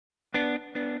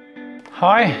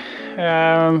Hi,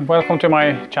 welcome to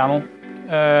my channel.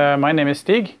 My name is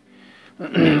Stig.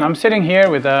 I'm sitting here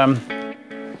with a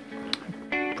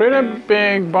pretty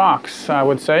big box, I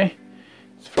would say.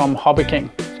 It's from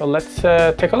HobbyKing. So let's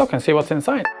take a look and see what's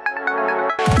inside.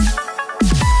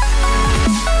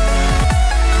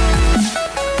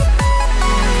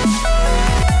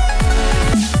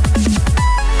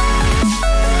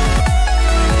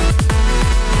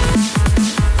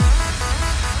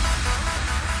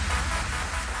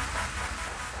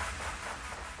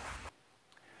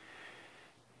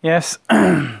 Yes,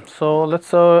 so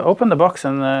let's open the box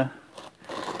and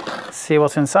see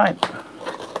what's inside.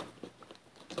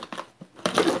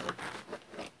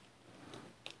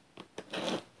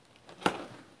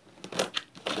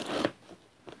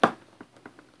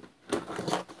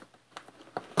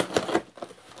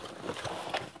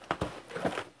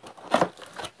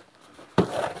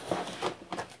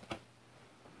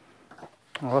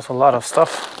 Well, that's a lot of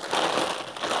stuff.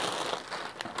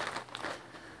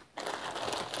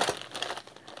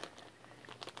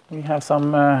 We have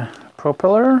some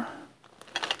propeller,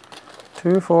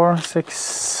 2, 4,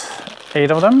 6,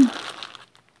 8 of them.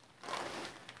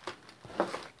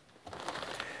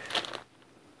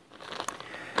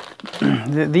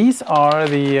 These are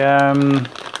the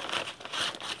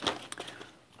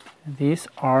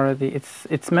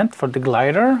it's meant for the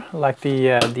glider, like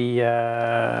the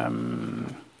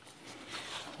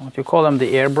what do you call them,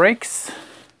 the air brakes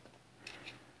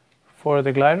for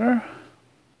the glider.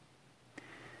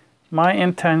 My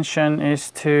intention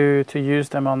is to use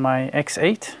them on my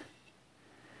X8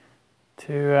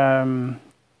 to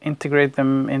integrate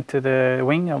them into the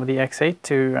wing of the X8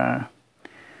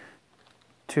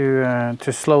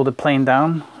 to slow the plane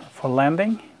down for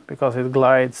landing, because it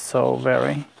glides so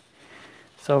very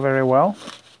well.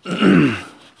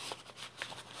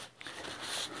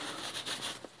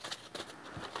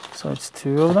 So it's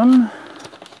 2 of them.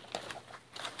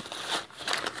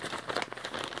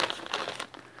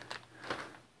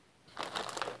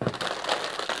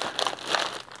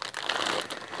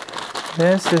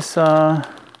 This is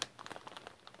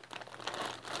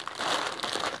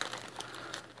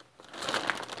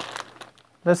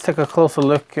let's take a closer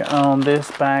look on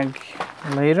this bag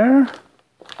later.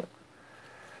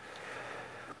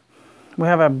 We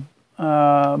have a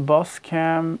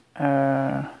Boscam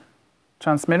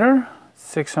transmitter,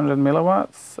 600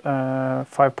 milliwatts,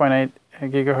 5.8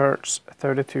 gigahertz,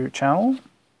 32 channel.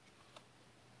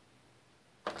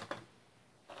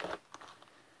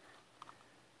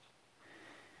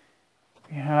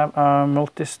 We have a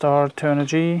Multistar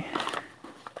Turnigy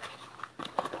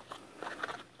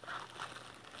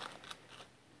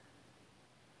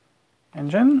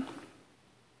engine.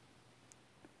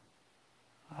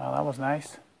 Oh, that was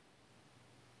nice.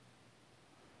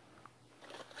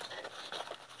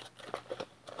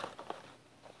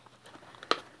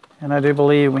 And I do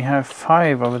believe we have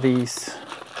 5 of these.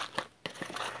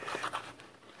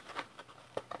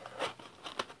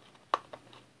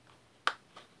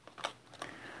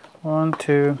 One,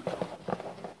 2,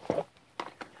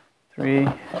 3,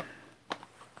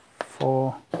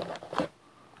 4,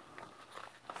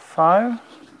 5. I'm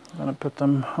gonna put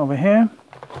them over here.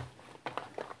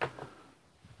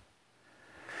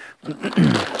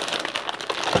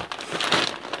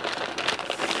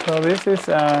 So this is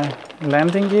a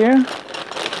landing gear.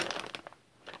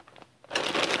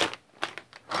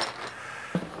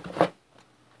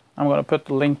 I'm gonna put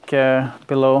the link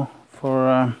below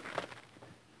for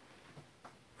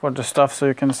the stuff, so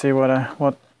you can see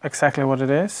what exactly what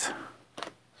it is.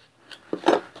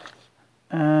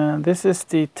 This is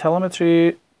the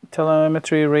telemetry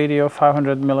radio,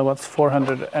 500 milliwatts,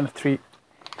 433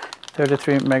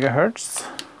 megahertz.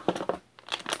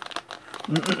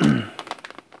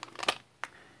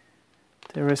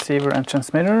 The receiver and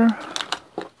transmitter.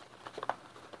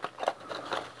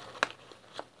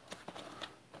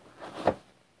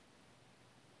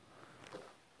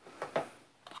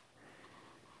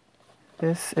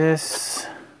 This is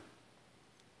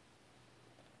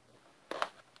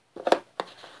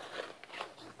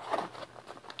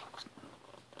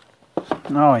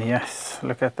oh yes,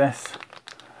 look at this.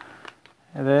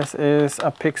 This is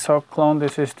a Pixhawk clone.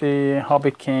 This is the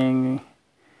HobbyKing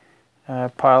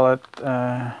Pilot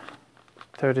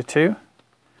 32.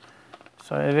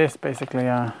 So it is basically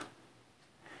a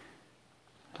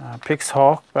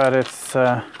Pixhawk, but it's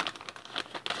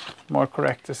more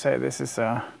correct to say this is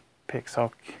a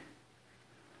Pixhawk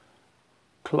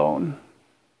clone.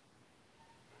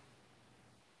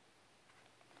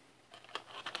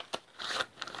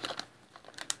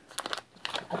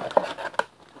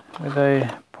 With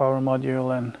a power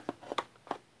module and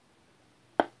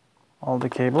all the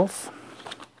cables.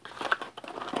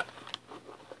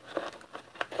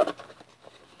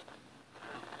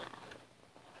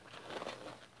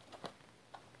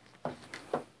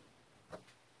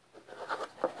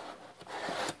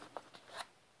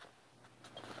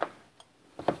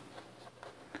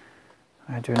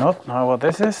 I do not know what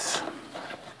this is.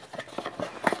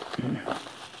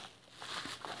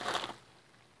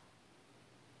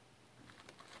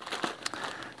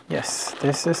 Yes,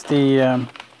 this is the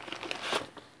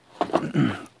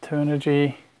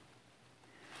Turnigy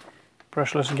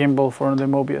brushless gimbal for the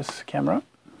Mobius camera.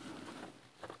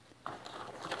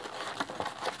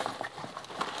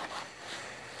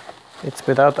 It's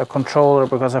without a controller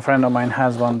because a friend of mine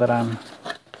has one that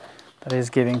he's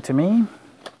giving to me.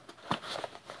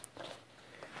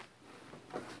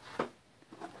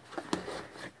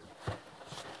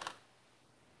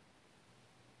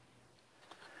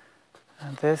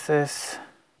 And this is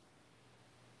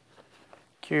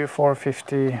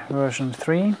Q450 version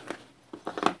 3.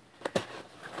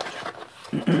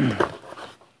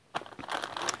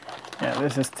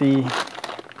 This is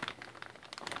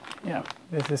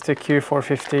the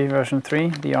Q450 version 3,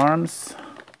 the arms.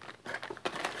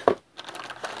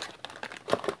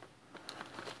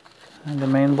 And the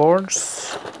main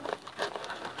boards,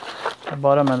 the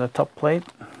bottom and the top plate,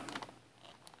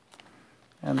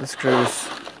 and the screws.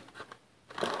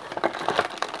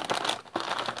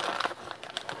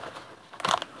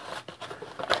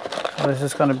 So this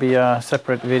is going to be a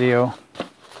separate video.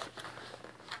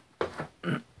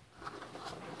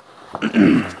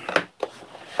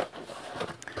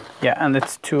 Yeah, and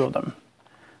it's 2 of them.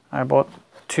 I bought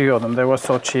 2 of them. They were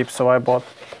so cheap, so I bought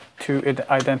 2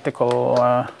 identical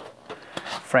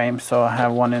frames, so I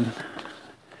have one in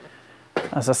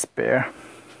as a spare.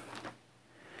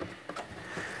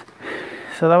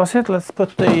 So that was it. Let's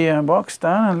put the box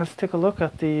down and let's take a look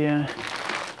at the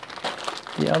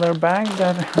other bag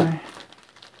that I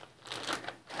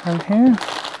have here.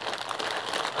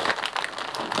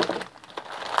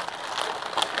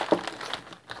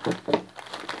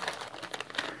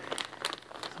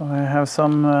 So I have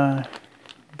some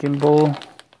gimbal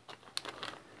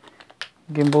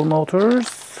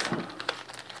motors.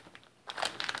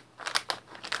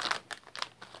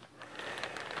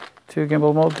 Two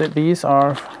gimbal motors. These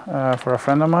are for a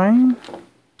friend of mine.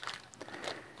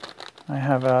 I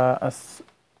have a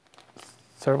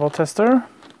servo tester.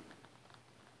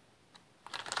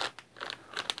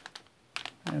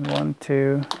 And 1,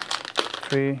 2,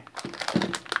 3,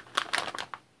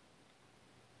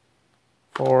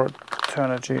 4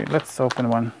 Turnigy. Let's open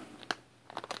one.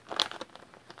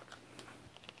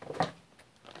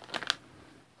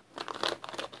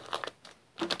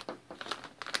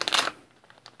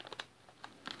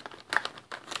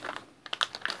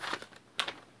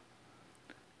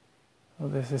 So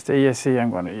this is the ESC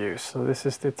I'm going to use. So this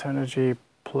is the Turnigy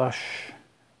Plush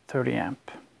 30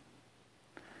 amp.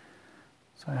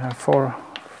 So I have four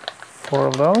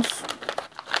of those.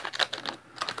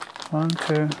 1,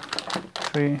 2,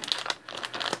 3,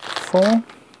 4.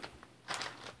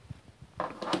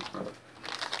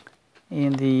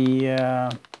 In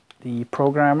the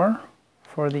programmer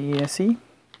for the ESC.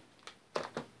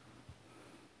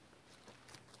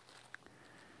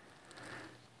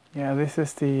 Yeah, this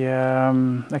is the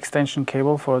extension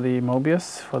cable for the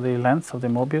Mobius, for the lens of the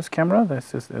Mobius camera.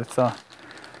 It's a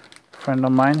friend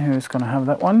of mine who's going to have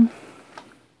that one.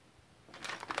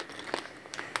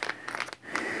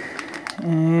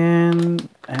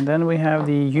 And then we have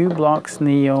the Ublox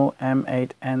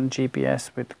Neo-M8N GPS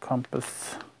with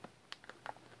compass.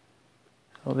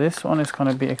 So this one is going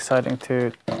to be exciting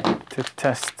to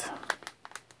test,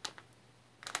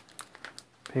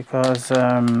 because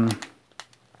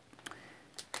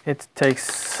it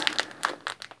takes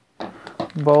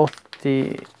both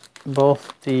the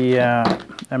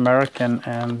American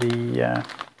and the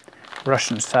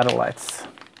Russian satellites.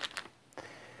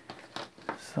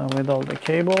 So with all the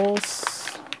cables,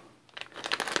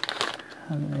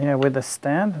 and yeah, with the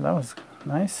stand, that was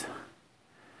nice.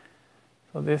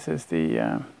 So this is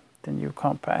the new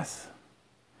compass,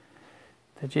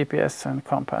 the GPS and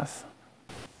compass.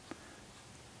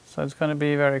 So it's going to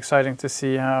be very exciting to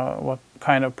see what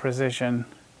kind of precision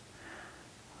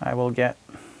I will get.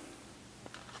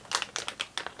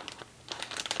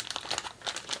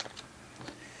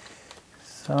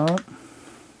 So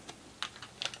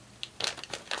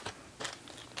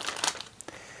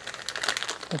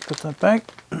let's put that back.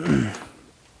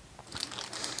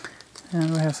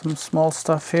 And we have some small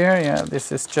stuff here. Yeah,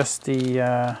 this is just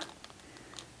the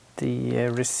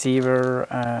receiver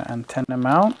antenna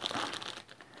mount.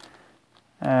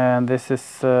 And this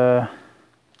is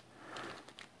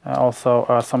Also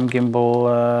some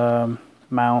gimbal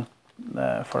mount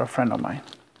for a friend of mine.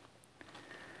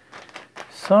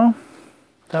 So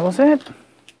that was it.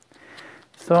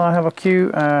 So I have a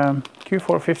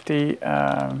Q450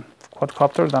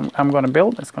 quadcopter that I'm going to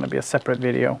build. It's going to be a separate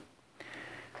video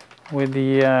with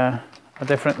the a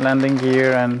different landing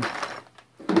gear, and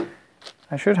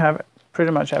I should have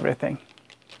pretty much everything.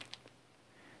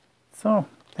 So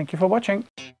thank you for watching.